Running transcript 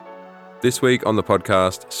This week on the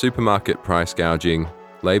podcast, supermarket price gouging,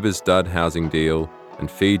 Labor's dud housing deal,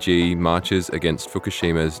 and Fiji marches against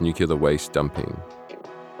Fukushima's nuclear waste dumping.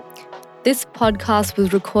 This podcast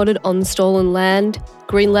was recorded on stolen land.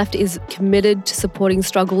 Green Left is committed to supporting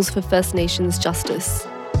struggles for First Nations justice.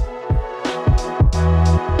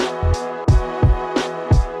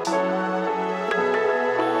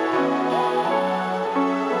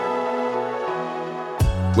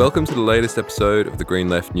 Welcome to the latest episode of the Green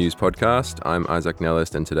Left News Podcast. I'm Isaac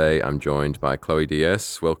Nellist, and today I'm joined by Chloe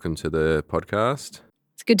DS. Welcome to the podcast.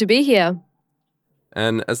 It's good to be here.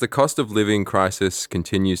 And as the cost of living crisis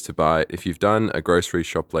continues to bite, if you've done a grocery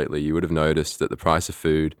shop lately, you would have noticed that the price of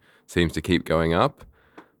food seems to keep going up.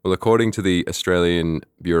 Well, according to the Australian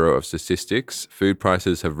Bureau of Statistics, food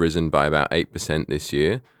prices have risen by about 8% this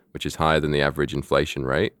year, which is higher than the average inflation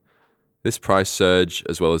rate. This price surge,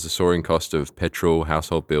 as well as the soaring cost of petrol,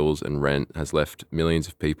 household bills and rent, has left millions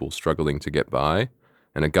of people struggling to get by.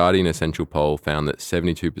 And a Guardian Essential poll found that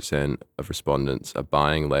 72% of respondents are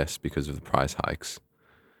buying less because of the price hikes.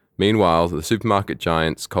 Meanwhile, the supermarket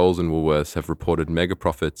giants Coles and Woolworths have reported mega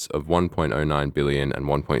profits of $1.09 billion and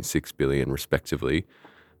 $1.6 billion respectively,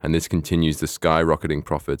 and this continues the skyrocketing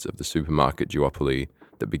profits of the supermarket duopoly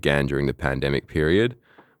that began during the pandemic period,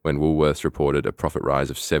 when Woolworths reported a profit rise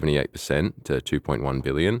of 78% to $2.1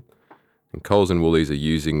 billion. And Coles and Woolies are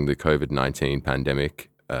using the COVID-19 pandemic,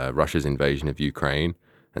 Russia's invasion of Ukraine,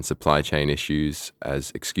 and supply chain issues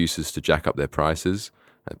as excuses to jack up their prices,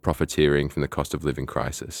 profiteering from the cost of living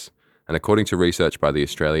crisis. And according to research by the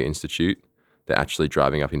Australia Institute, they're actually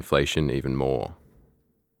driving up inflation even more.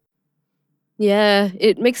 Yeah,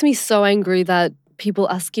 it makes me so angry that people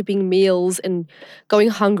are skipping meals and going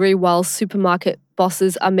hungry while supermarket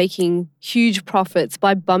bosses are making huge profits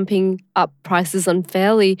by bumping up prices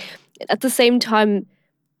unfairly. At the same time,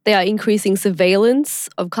 they are increasing surveillance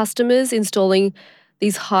of customers, installing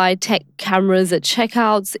these high-tech cameras at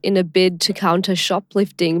checkouts in a bid to counter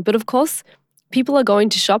shoplifting. But of course, people are going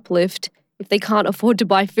to shoplift if they can't afford to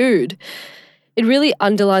buy food. It really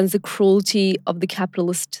underlines the cruelty of the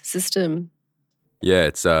capitalist system. Yeah,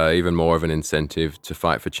 it's even more of an incentive to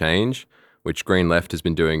fight for change, which Green Left has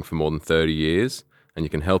been doing for more than 30 years. And you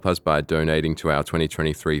can help us by donating to our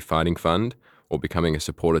 2023 Fighting Fund or becoming a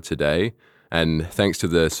supporter today. And thanks to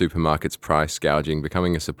the supermarket's price gouging,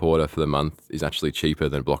 becoming a supporter for the month is actually cheaper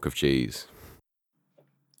than a block of cheese.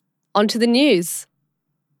 On to the news.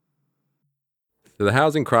 So the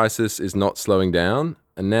housing crisis is not slowing down,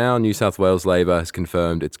 and now New South Wales Labor has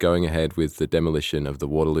confirmed it's going ahead with the demolition of the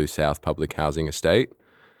Waterloo South public housing estate.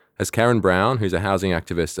 As Karen Brown, who's a housing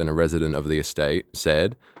activist and a resident of the estate,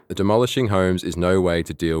 said, the demolishing homes is no way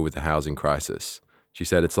to deal with the housing crisis. She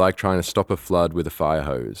said it's like trying to stop a flood with a fire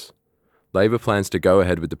hose. Labor plans to go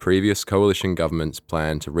ahead with the previous coalition government's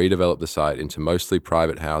plan to redevelop the site into mostly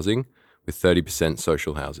private housing with 30%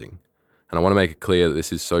 social housing. And I want to make it clear that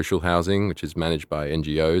this is social housing, which is managed by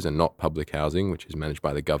NGOs, and not public housing, which is managed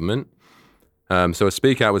by the government. So a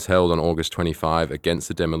speak out was held on August 25 against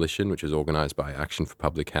the demolition, which is organised by Action for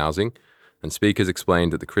Public Housing. And speakers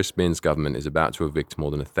explained that the Chris Minns government is about to evict more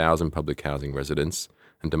than 1,000 public housing residents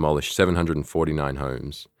and demolish 749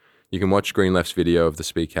 homes. You can watch Green Left's video of the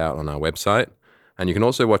speak out on our website. And you can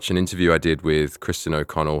also watch an interview I did with Kristen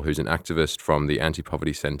O'Connell, who's an activist from the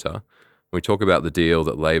Anti-Poverty Centre. We talk about the deal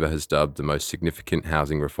that Labor has dubbed the most significant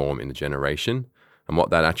housing reform in a generation and what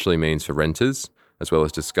that actually means for renters, as well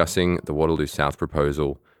as discussing the Waterloo South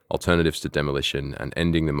proposal, alternatives to demolition, and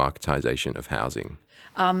ending the marketisation of housing.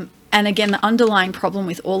 And again, the underlying problem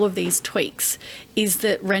with all of these tweaks is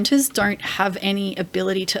that renters don't have any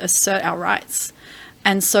ability to assert our rights.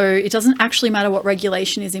 And so it doesn't actually matter what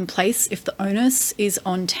regulation is in place if the onus is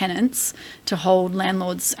on tenants to hold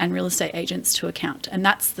landlords and real estate agents to account. And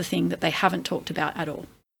that's the thing that they haven't talked about at all.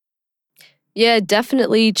 Yeah,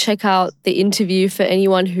 definitely check out the interview for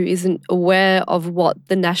anyone who isn't aware of what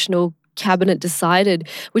the National Cabinet decided,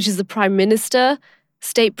 which is the Prime Minister,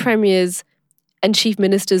 state premiers, and chief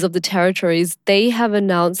ministers of the territories. They have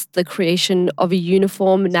announced the creation of a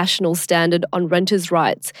uniform national standard on renters'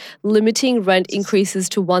 rights, limiting rent increases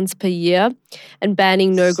to once per year and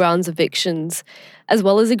banning no grounds evictions, as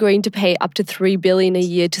well as agreeing to pay up to $3 billion a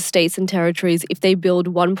year to states and territories if they build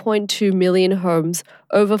 1.2 million homes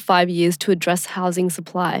over 5 years to address housing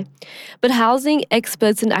supply. But housing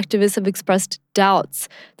experts and activists have expressed doubts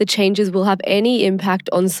the changes will have any impact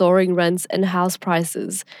on soaring rents and house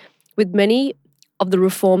prices, with many of the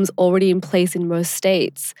reforms already in place in most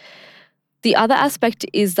states. The other aspect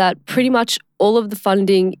is that pretty much all of the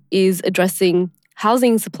funding is addressing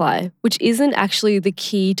housing supply, which isn't actually the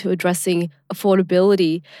key to addressing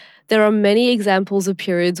affordability. There are many examples of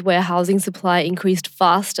periods where housing supply increased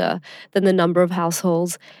faster than the number of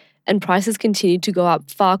households, and prices continued to go up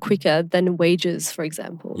far quicker than wages, for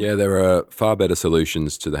example. Yeah, there are far better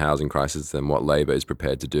solutions to the housing crisis than what Labor is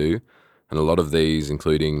prepared to do. And a lot of these,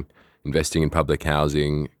 including investing in public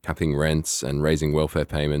housing, capping rents, and raising welfare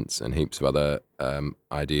payments, and heaps of other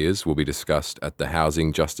ideas, will be discussed at the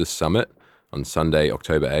Housing Justice Summit on Sunday,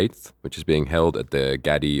 October 8th, which is being held at the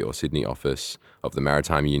Gadi or Sydney office of the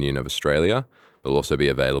Maritime Union of Australia. It'll also be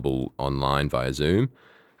available online via Zoom.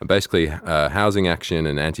 And basically, housing action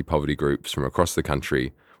and anti-poverty groups from across the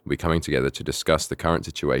country will be coming together to discuss the current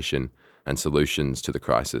situation and solutions to the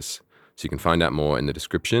crisis. So you can find out more in the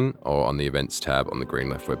description or on the events tab on the Green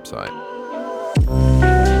Left website.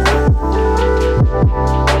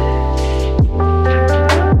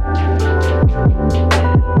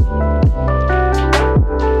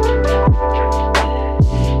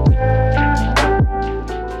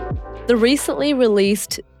 The recently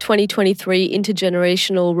released 2023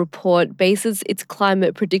 Intergenerational Report bases its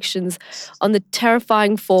climate predictions on the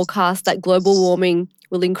terrifying forecast that global warming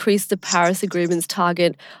will increase the Paris Agreement's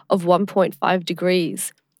target of 1.5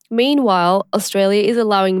 degrees. Meanwhile, Australia is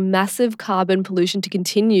allowing massive carbon pollution to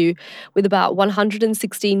continue with about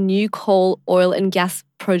 116 new coal, oil and gas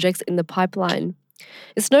projects in the pipeline.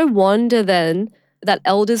 It's no wonder then that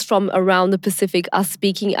elders from around the Pacific are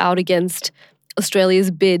speaking out against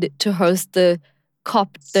Australia's bid to host the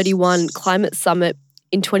COP31 climate summit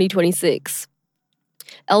in 2026.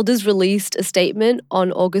 Elders released a statement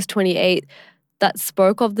on August 28 that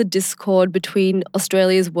spoke of the discord between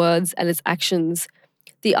Australia's words and its actions.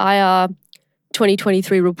 The IR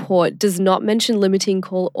 2023 report does not mention limiting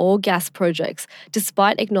coal or gas projects,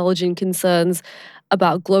 despite acknowledging concerns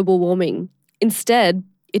about global warming. Instead,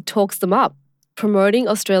 it talks them up, promoting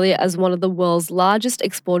Australia as one of the world's largest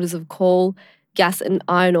exporters of coal, gas and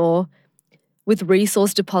iron ore, with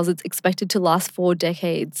resource deposits expected to last 4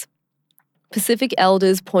 decades. Pacific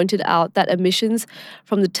elders pointed out that emissions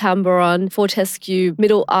from the Tamboran Fortescue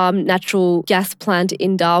Middle Arm natural gas plant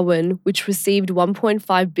in Darwin, which received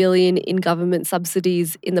 $1.5 billion in government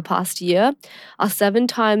subsidies in the past year, are 7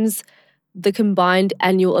 times the combined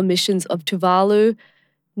annual emissions of Tuvalu,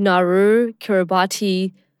 Nauru,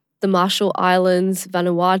 Kiribati, the Marshall Islands,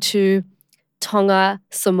 Vanuatu, Tonga,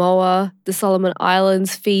 Samoa, the Solomon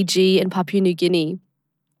Islands, Fiji, and Papua New Guinea.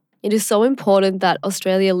 It is so important that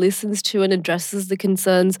Australia listens to and addresses the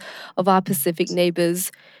concerns of our Pacific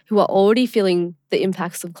neighbours who are already feeling the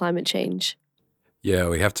impacts of climate change. Yeah,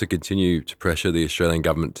 we have to continue to pressure the Australian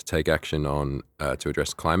government to take action on to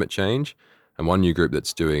address climate change. And one new group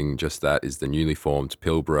that's doing just that is the newly formed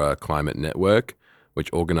Pilbara Climate Network,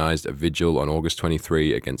 which organised a vigil on August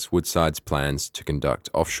 23 against Woodside's plans to conduct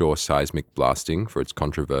offshore seismic blasting for its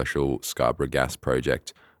controversial Scarborough gas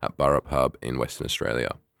project at Burrup Hub in Western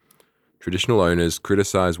Australia. Traditional owners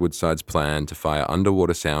criticise Woodside's plan to fire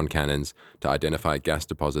underwater sound cannons to identify gas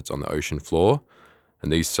deposits on the ocean floor,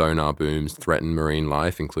 and these sonar booms threaten marine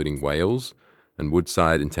life, including whales, and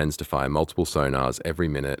Woodside intends to fire multiple sonars every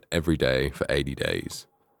minute, every day for 80 days.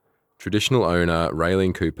 Traditional owner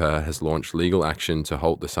Raylene Cooper has launched legal action to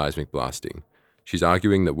halt the seismic blasting. She's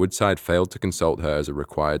arguing that Woodside failed to consult her as a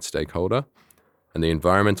required stakeholder, and the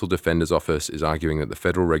Environmental Defender's Office is arguing that the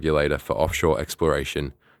federal regulator for offshore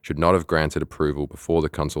exploration should not have granted approval before the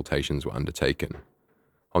consultations were undertaken.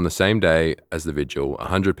 On the same day as the vigil,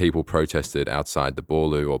 100 people protested outside the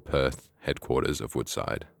Boorloo or Perth headquarters of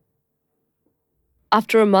Woodside.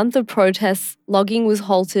 After a month of protests, logging was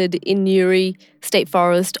halted in Newry State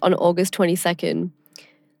Forest on August 22nd.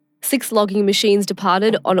 6 logging machines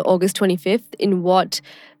departed on August 25th in what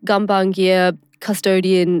Gumbaynggirr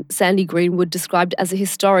custodian Sandy Greenwood described as a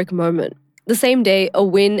historic moment. The same day, a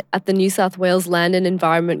win at the New South Wales Land and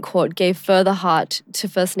Environment Court gave further heart to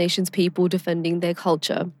First Nations people defending their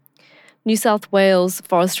culture. New South Wales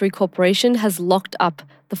Forestry Corporation has locked up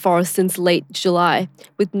the forest since late July,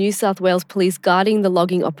 with New South Wales Police guarding the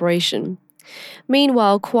logging operation.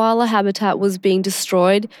 Meanwhile, koala habitat was being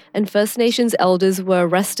destroyed and First Nations elders were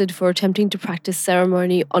arrested for attempting to practice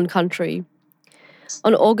ceremony on country.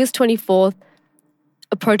 On August 24th,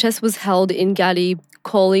 a protest was held in Gadi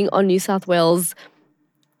calling on New South Wales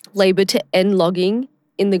Labor to end logging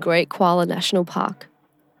in the Great Koala National Park.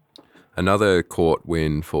 Another court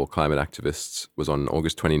win for climate activists was on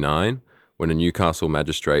August 29, when a Newcastle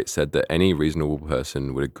magistrate said that any reasonable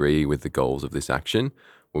person would agree with the goals of this action,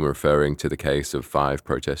 when referring to the case of 5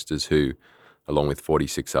 protesters who, along with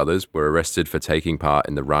 46 others, were arrested for taking part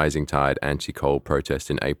in the Rising Tide anti-coal protest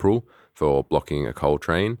in April for blocking a coal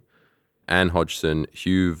train. Anne Hodgson,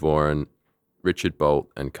 Hugh Vaughan, Richard Bolt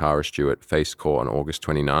and Cara Stewart faced court on August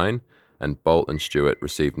 29, and Bolt and Stewart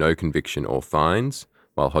received no conviction or fines,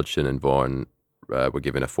 while Hodgson and Vaughan were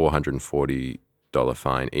given a $440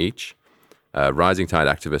 fine each. Rising Tide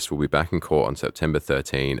activists will be back in court on September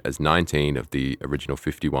 13 as 19 of the original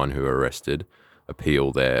 51 who were arrested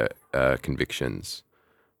appeal their convictions.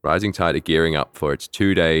 Rising Tide are gearing up for its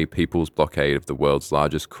 2-day people's blockade of the world's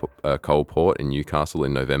largest coal port in Newcastle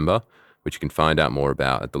in November, which you can find out more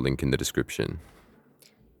about at the link in the description.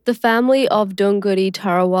 The family of Dunguri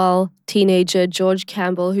Tarawal teenager George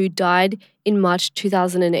Campbell, who died in March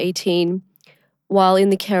 2018, while in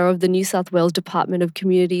the care of the New South Wales Department of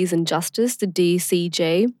Communities and Justice, the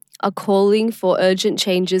DCJ, are calling for urgent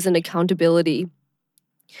changes and accountability.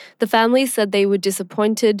 The family said they were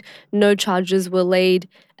disappointed no charges were laid,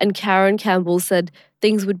 and Karen Campbell said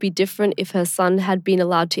things would be different if her son had been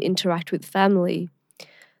allowed to interact with family.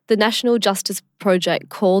 The National Justice Project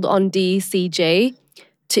called on DCJ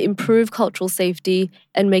to improve cultural safety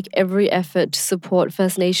and make every effort to support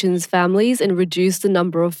First Nations families and reduce the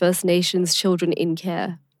number of First Nations children in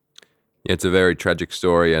care. Yeah, it's a very tragic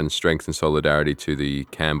story, and strength and solidarity to the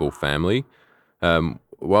Campbell family.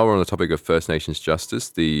 While we're on the topic of First Nations justice,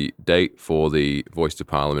 the date for the Voice to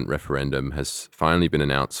Parliament referendum has finally been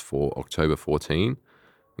announced for October 14.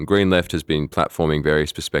 And Green Left has been platforming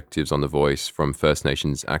various perspectives on the voice from First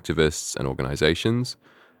Nations activists and organisations.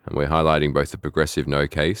 And we're highlighting both the progressive no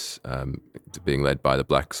case, being led by the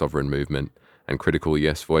Black Sovereign Movement, and critical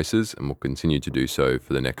yes voices, and we'll continue to do so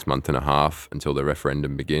for the next month and a half until the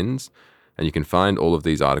referendum begins. And you can find all of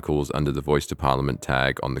these articles under the Voice to Parliament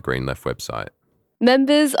tag on the Green Left website.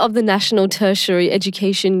 Members of the National Tertiary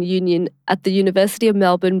Education Union at the University of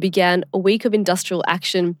Melbourne began a week of industrial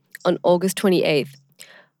action on August 28th,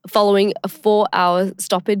 following a 4-hour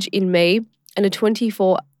stoppage in May and a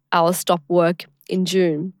 24-hour stop work in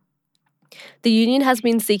June. The union has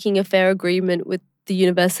been seeking a fair agreement with the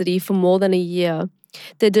university for more than a year.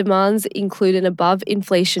 Their demands include an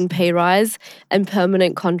above-inflation pay rise and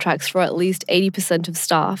permanent contracts for at least 80% of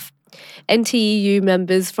staff. NTEU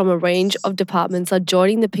members from a range of departments are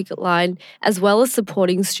joining the picket line as well as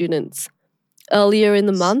supporting students. Earlier in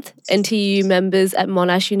the month, NTEU members at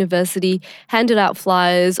Monash University handed out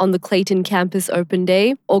flyers on the Clayton campus open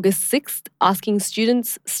day, August 6th, asking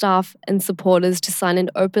students, staff and supporters to sign an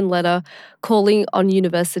open letter calling on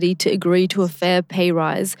university to agree to a fair pay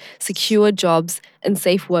rise, secure jobs and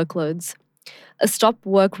safe workloads. A stop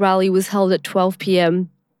work rally was held at 12 p.m,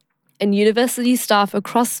 and university staff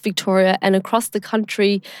across Victoria and across the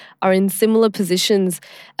country are in similar positions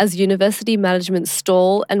as university management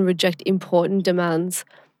stall and reject important demands.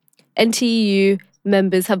 NTEU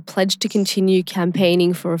members have pledged to continue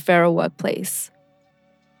campaigning for a fairer workplace.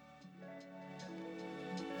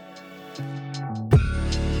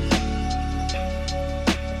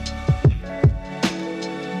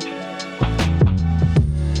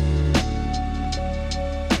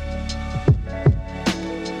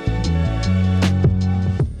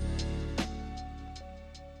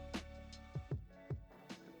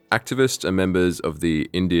 Activists and members of the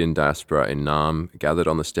Indian diaspora in Naarm gathered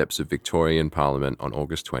on the steps of Victorian Parliament on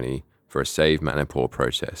August 20 for a Save Manipur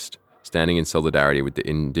protest, standing in solidarity with the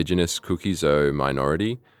indigenous Kuki-Zo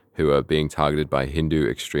minority who are being targeted by Hindu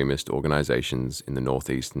extremist organisations in the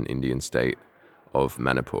northeastern Indian state of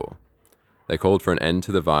Manipur. They called for an end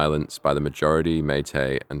to the violence by the majority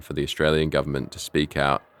Meitei and for the Australian government to speak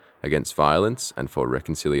out against violence and for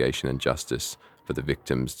reconciliation and justice for the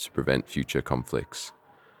victims to prevent future conflicts.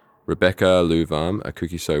 Rebecca Luvam, a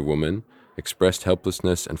Kuki-Zo woman, expressed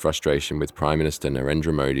helplessness and frustration with Prime Minister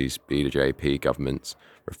Narendra Modi's BJP government's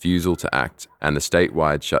refusal to act and the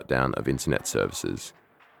statewide shutdown of internet services.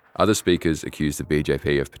 Other speakers accused the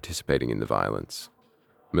BJP of participating in the violence.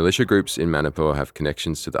 Militia groups in Manipur have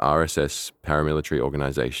connections to the RSS paramilitary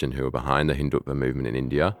organisation who are behind the Hindutva movement in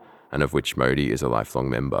India and of which Modi is a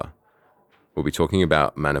lifelong member. We'll be talking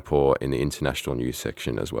about Manipur in the international news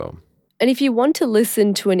section as well. And if you want to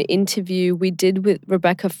listen to an interview we did with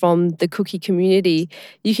Rebecca from the Cookie community,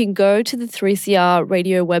 you can go to the 3CR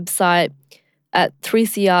radio website at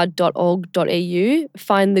 3cr.org.au,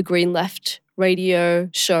 find the Green Left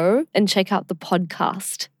radio show and check out the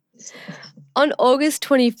podcast. On August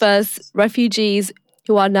 21st, refugees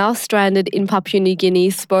who are now stranded in Papua New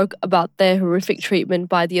Guinea spoke about their horrific treatment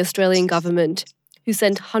by the Australian government, who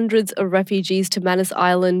sent hundreds of refugees to Manus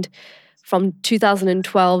Island from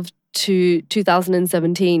 2012 to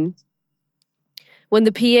 2017. When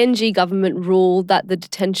the PNG government ruled that the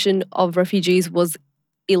detention of refugees was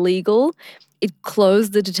illegal, it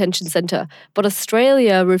closed the detention centre, but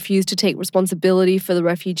Australia refused to take responsibility for the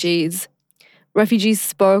refugees. Refugees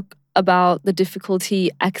spoke about the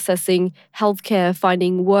difficulty accessing healthcare,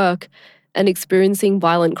 finding work, and experiencing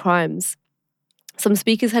violent crimes. Some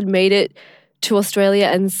speakers had made it to Australia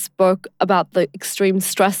and spoke about the extreme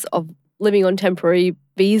stress of living on temporary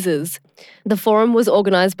visas. The forum was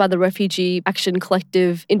organised by the Refugee Action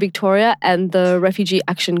Collective in Victoria and the Refugee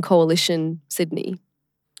Action Coalition, Sydney.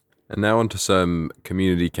 And now on to some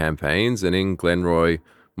community campaigns. And in Glenroy,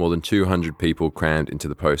 more than 200 people crammed into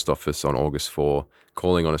the post office on August 4,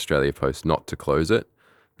 calling on Australia Post not to close it.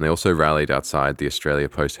 And they also rallied outside the Australia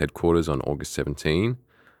Post headquarters on August 17.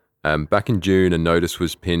 Back in June, a notice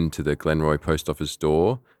was pinned to the Glenroy post office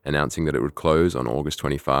door announcing that it would close on August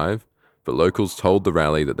 25, but locals told the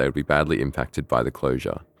rally that they would be badly impacted by the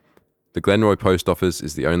closure. The Glenroy post office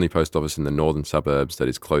is the only post office in the northern suburbs that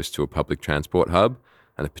is close to a public transport hub,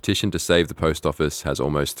 and a petition to save the post office has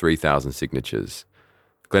almost 3,000 signatures.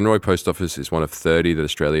 Glenroy post office is one of 30 that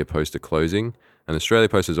Australia Post are closing, and Australia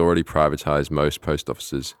Post has already privatised most post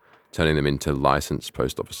offices, turning them into licensed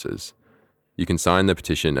post offices. You can sign the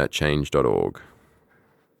petition at change.org.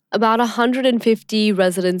 About 150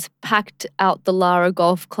 residents packed out the Lara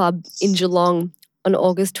Golf Club in Geelong on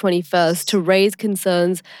August 21st to raise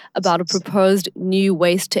concerns about a proposed new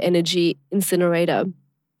waste-to-energy incinerator.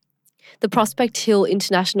 The Prospect Hill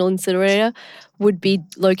International Incinerator would be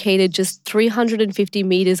located just 350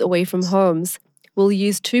 metres away from homes. Will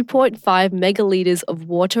use 2.5 megalitres of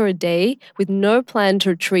water a day with no plan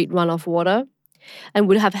to treat runoff water, and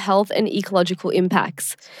would have health and ecological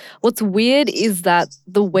impacts. What's weird is that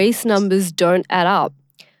the waste numbers don't add up.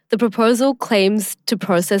 The proposal claims to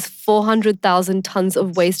process 400,000 tonnes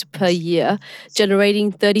of waste per year,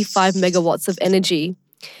 generating 35 megawatts of energy.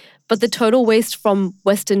 But the total waste from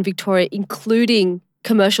Western Victoria, including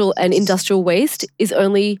commercial and industrial waste, is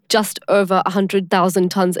only just over 100,000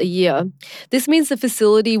 tonnes a year. This means the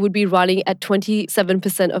facility would be running at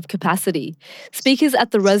 27% of capacity. Speakers at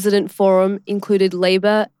the resident forum included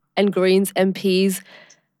Labor and Greens MPs,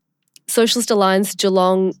 Socialist Alliance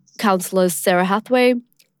Geelong councillor Sarah Hathaway,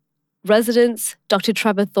 residents Dr.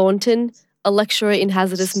 Trevor Thornton, a lecturer in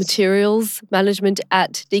hazardous materials management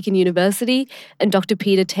at Deakin University, and Dr.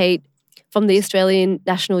 Peter Tate from the Australian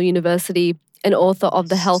National University, and author of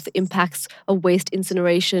The Health Impacts of Waste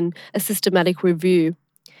Incineration, a systematic review.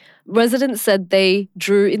 Residents said they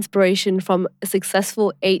drew inspiration from a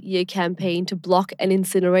successful 8-year campaign to block an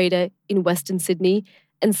incinerator in Western Sydney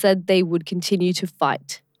and said they would continue to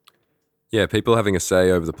fight. Yeah, people having a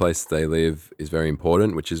say over the place they live is very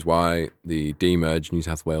important, which is why the Demerge New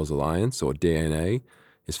South Wales Alliance, or DNA,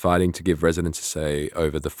 is fighting to give residents a say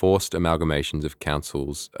over the forced amalgamations of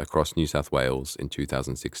councils across New South Wales in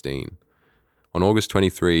 2016. On August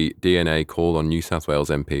 23, DNA called on New South Wales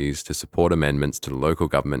MPs to support amendments to the Local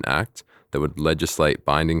Government Act that would legislate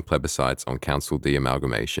binding plebiscites on council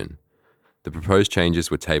de-amalgamation. The proposed changes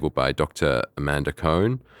were tabled by Dr. Amanda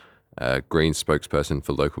Cohn, a Greens spokesperson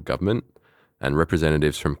for local government, and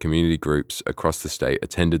representatives from community groups across the state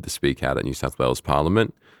attended the Speak Out at New South Wales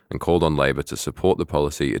Parliament and called on Labor to support the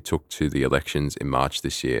policy it took to the elections in March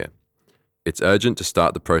this year. It's urgent to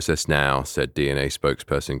start the process now, said DNA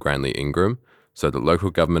spokesperson Granley Ingram, so that local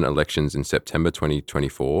government elections in September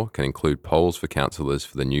 2024 can include polls for councillors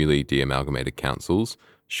for the newly de-amalgamated councils,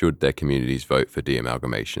 should their communities vote for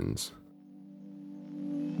de-amalgamations.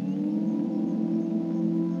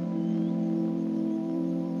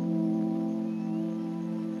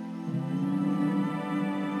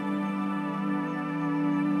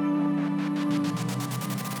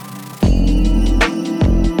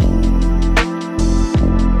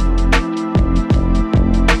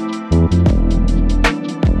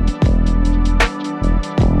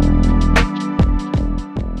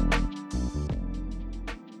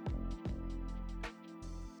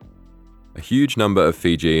 A huge number of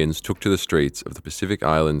Fijians took to the streets of the Pacific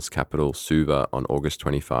Islands capital Suva on August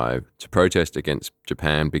 25 to protest against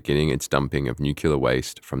Japan beginning its dumping of nuclear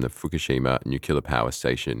waste from the Fukushima nuclear power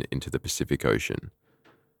station into the Pacific Ocean.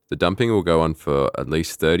 The dumping will go on for at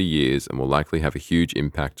least 30 years and will likely have a huge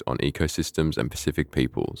impact on ecosystems and Pacific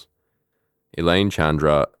peoples. Elaine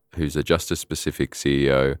Chandra, who's a Justice Pacific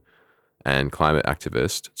CEO and climate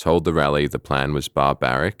activist, told the rally the plan was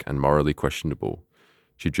barbaric and morally questionable.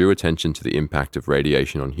 She drew attention to the impact of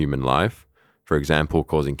radiation on human life, for example,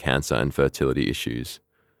 causing cancer and fertility issues.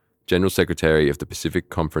 General Secretary of the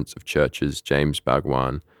Pacific Conference of Churches, James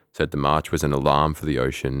Bhagwan, said the march was an alarm for the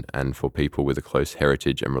ocean and for people with a close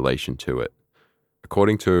heritage and relation to it.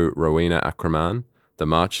 According to Rowena Akraman, the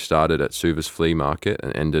march started at Suva's flea market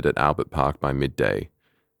and ended at Albert Park by midday.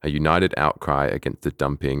 A united outcry against the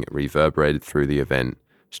dumping reverberated through the event,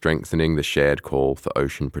 strengthening the shared call for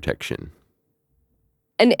ocean protection.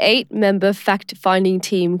 An 8-member fact-finding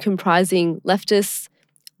team comprising leftists,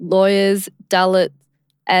 lawyers, Dalit,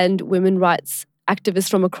 and women rights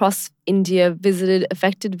activists from across India visited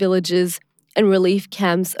affected villages and relief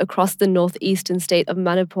camps across the northeastern state of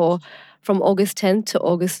Manipur from August 10th to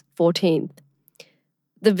August 14th.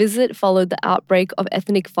 The visit followed the outbreak of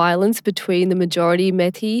ethnic violence between the majority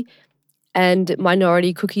Methi and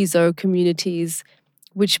minority Kuki-Zo communities,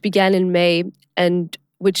 which began in May and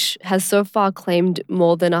which has so far claimed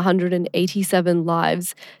more than 187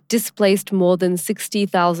 lives, displaced more than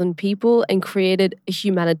 60,000 people, and created a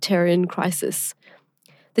humanitarian crisis.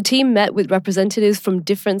 The team met with representatives from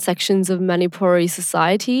different sections of Manipuri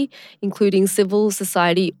society, including civil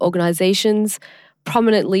society organizations,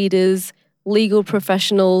 prominent leaders, legal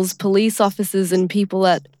professionals, police officers, and people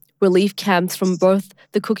at relief camps from both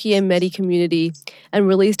the Kuki and Methi community, and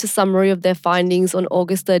released a summary of their findings on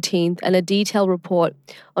August 13th and a detailed report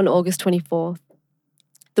on August 24th.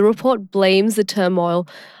 The report blames the turmoil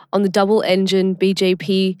on the double-engine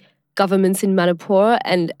BJP governments in Manipur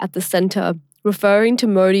and at the centre, referring to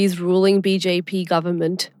Modi's ruling BJP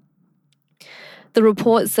government. The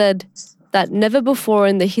report said that never before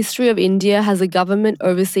in the history of India has a government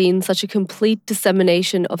overseen such a complete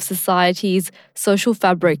dissemination of society's social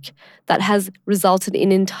fabric that has resulted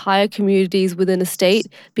in entire communities within a state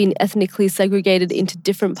being ethnically segregated into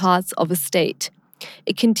different parts of a state.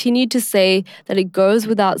 It continued to say that it goes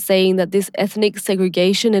without saying that this ethnic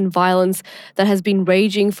segregation and violence that has been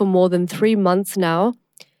raging for more than 3 months now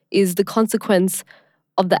is the consequence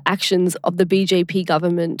of the actions of the BJP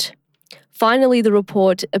government. Finally, the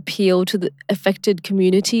report appealed to the affected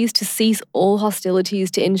communities to cease all hostilities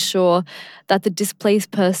to ensure that the displaced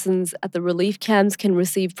persons at the relief camps can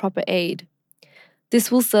receive proper aid. This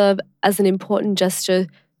will serve as an important gesture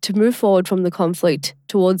to move forward from the conflict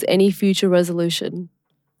towards any future resolution.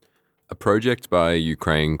 A project by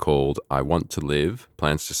Ukraine called I Want to Live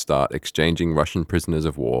plans to start exchanging Russian prisoners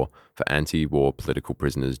of war for anti-war political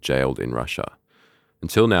prisoners jailed in Russia.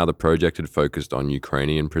 Until now, the project had focused on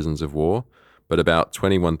Ukrainian prisoners of war, but about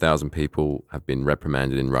 21,000 people have been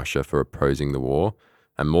reprimanded in Russia for opposing the war,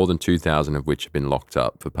 and more than 2,000 of which have been locked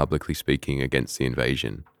up for publicly speaking against the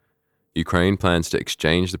invasion. Ukraine plans to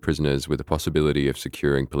exchange the prisoners with the possibility of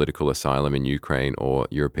securing political asylum in Ukraine or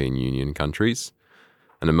European Union countries.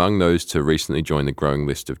 And among those to recently join the growing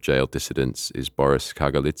list of jailed dissidents is Boris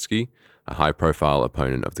Kagarlitsky, a high-profile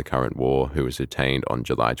opponent of the current war who was detained on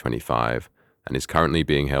July 25 and is currently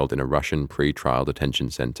being held in a Russian pre-trial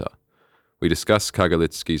detention center. We discussed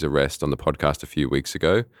Kagarlitsky's arrest on the podcast a few weeks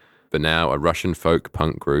ago, but now a Russian folk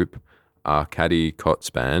punk group, Arkady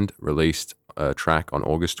Kot's band, released a track on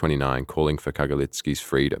August 29 calling for Kagarlitsky's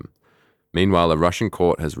freedom. Meanwhile, a Russian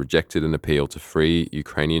court has rejected an appeal to free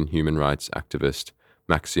Ukrainian human rights activist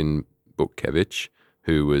Maxim Butkevich,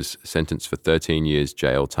 who was sentenced for 13 years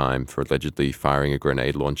jail time for allegedly firing a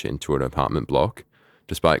grenade launcher into an apartment block,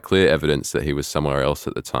 despite clear evidence that he was somewhere else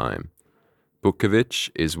at the time. Butkevich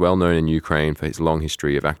is well known in Ukraine for his long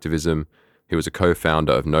history of activism. He was a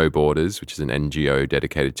co-founder of No Borders, which is an NGO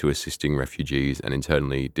dedicated to assisting refugees and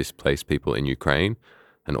internally displaced people in Ukraine,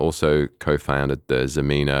 and also co-founded the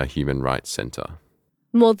Zamina Human Rights Center.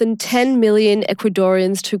 More than 10 million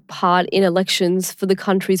Ecuadorians took part in elections for the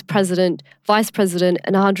country's president, vice president,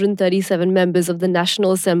 and 137 members of the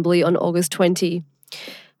National Assembly on August 20.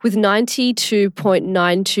 With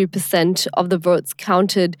 92.92% of the votes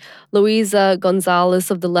counted, Luisa Gonzalez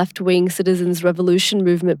of the left-wing Citizens Revolution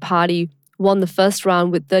Movement Party won the first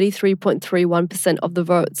round with 33.31% of the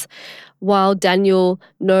votes, while Daniel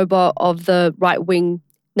Noboa of the right-wing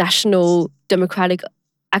National Democratic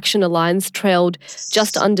Action Alliance trailed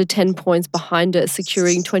just under 10 points behind it,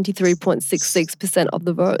 securing 23.66% of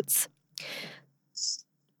the votes.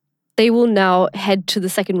 They will now head to the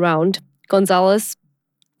second round. Gonzalez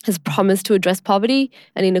has promised to address poverty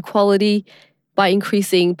and inequality by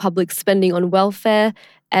increasing public spending on welfare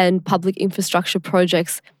and public infrastructure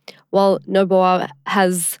projects, while Noboa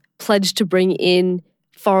has pledged to bring in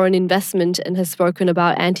foreign investment and has spoken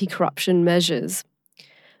about anti-corruption measures.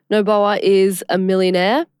 Noboa is a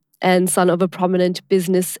millionaire and son of a prominent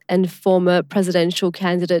business and former presidential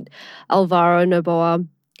candidate Alvaro Noboa.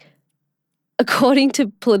 According to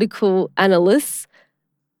political analysts,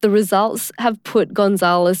 the results have put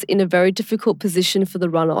Gonzalez in a very difficult position for the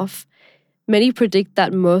runoff. Many predict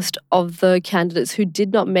that most of the candidates who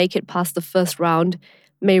did not make it past the first round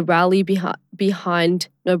may rally behind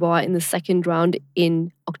Noboa in the second round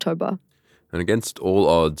in October. And against all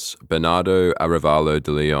odds, Bernardo Arevalo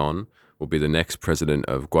de Leon will be the next president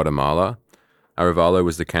of Guatemala. Arevalo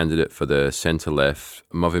was the candidate for the center-left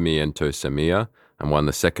Movimiento Semilla, and won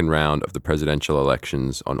the second round of the presidential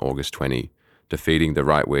elections on August 20, defeating the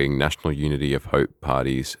right-wing National Unity of Hope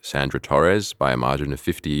Party's Sandra Torres by a margin of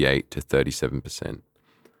 58 to 37%.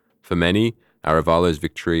 For many, Aravalo's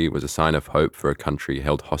victory was a sign of hope for a country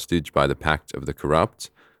held hostage by the pact of the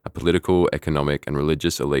corrupt, a political, economic, and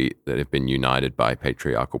religious elite that have been united by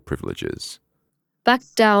patriarchal privileges. Back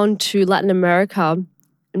down to Latin America,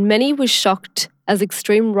 many were shocked as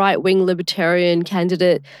extreme right-wing libertarian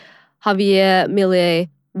candidate Javier Milei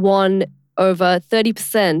won over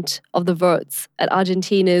 30% of the votes at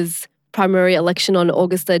Argentina's primary election on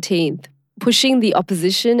August 13th, pushing the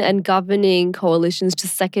opposition and governing coalitions to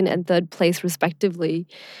second and third place respectively.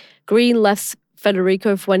 Green Left's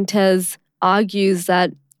Federico Fuentes argues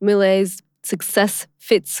that Milei's success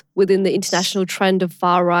fits within the international trend of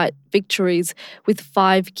far-right victories with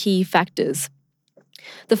 5 key factors.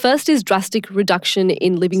 The first is drastic reduction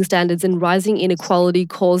in living standards and rising inequality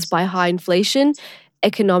caused by high inflation,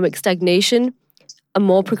 economic stagnation, a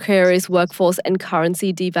more precarious workforce, and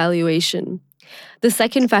currency devaluation. The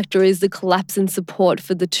second factor is the collapse in support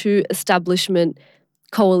for the 2 establishment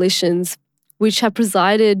coalitions, which have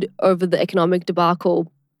presided over the economic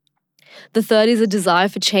debacle. The third is a desire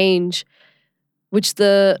for change, which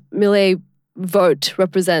the Milei vote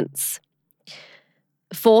represents.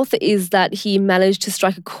 Fourth is that he managed to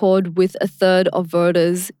strike a chord with a third of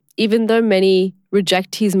voters. Even though many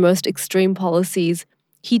reject his most extreme policies,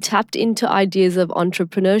 he tapped into ideas of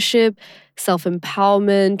entrepreneurship,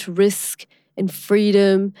 self-empowerment, risk, and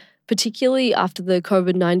freedom, particularly after the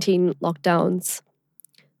COVID-19 lockdowns.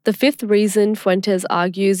 The fifth reason, Fuentes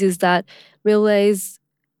argues, is that Milei's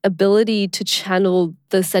ability to channel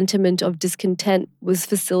the sentiment of discontent was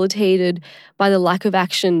facilitated by the lack of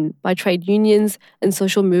action by trade unions and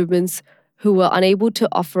social movements who were unable to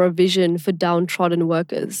offer a vision for downtrodden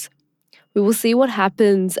workers. We will see what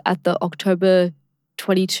happens at the October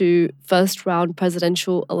 22 first round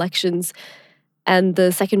presidential elections and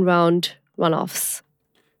the second round runoffs.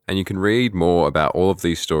 And you can read more about all of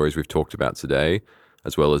these stories we've talked about today,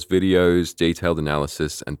 as well as videos, detailed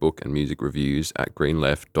analysis, and book and music reviews at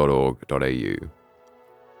greenleft.org.au.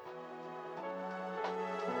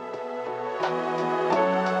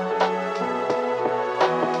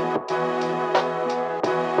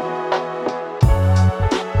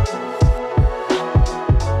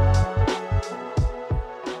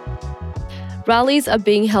 Rallies are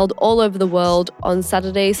being held all over the world on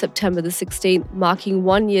Saturday, September the 16th, marking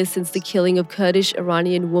 1 year since the killing of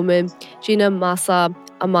Kurdish-Iranian woman Jina Mahsa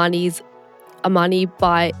Amani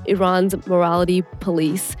by Iran's morality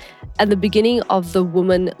police, and the beginning of the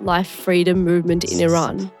Woman Life Freedom movement in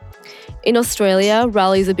Iran. In Australia,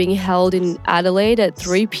 rallies are being held in Adelaide at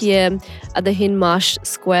 3 p.m. at the Hindmarsh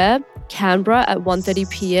Square, Canberra at 1:30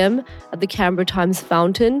 p.m. at the Canberra Times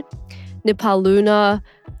Fountain, Nipaluna,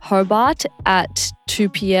 Hobart at 2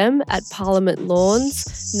 p.m. at Parliament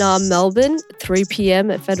Lawns, Melbourne, 3 p.m.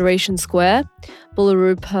 at Federation Square,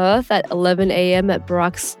 Bullaroo, Perth at 11 a.m. at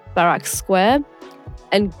Barracks Square,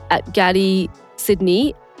 and at Gadi,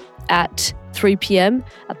 Sydney at 3 p.m.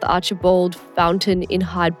 at the Archibald Fountain in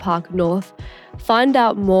Hyde Park North. Find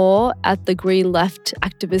out more at the Green Left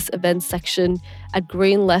activist events section at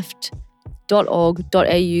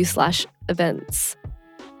greenleft.org.au/events.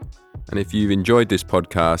 And if you've enjoyed this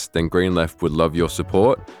podcast, then Green Left would love your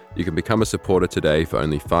support. You can become a supporter today for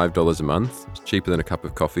only $5 a month. It's cheaper than a cup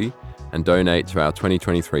of coffee. And donate to our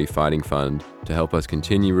 2023 Fighting Fund to help us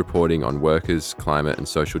continue reporting on workers, climate and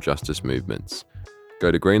social justice movements.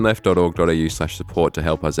 Go to greenleft.org.au/support to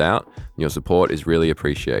help us out. Your support is really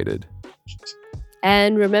appreciated.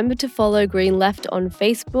 And remember to follow Green Left on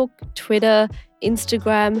Facebook, Twitter,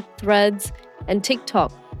 Instagram, Threads, and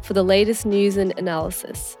TikTok for the latest news and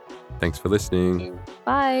analysis. Thanks for listening.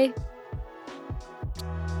 Bye.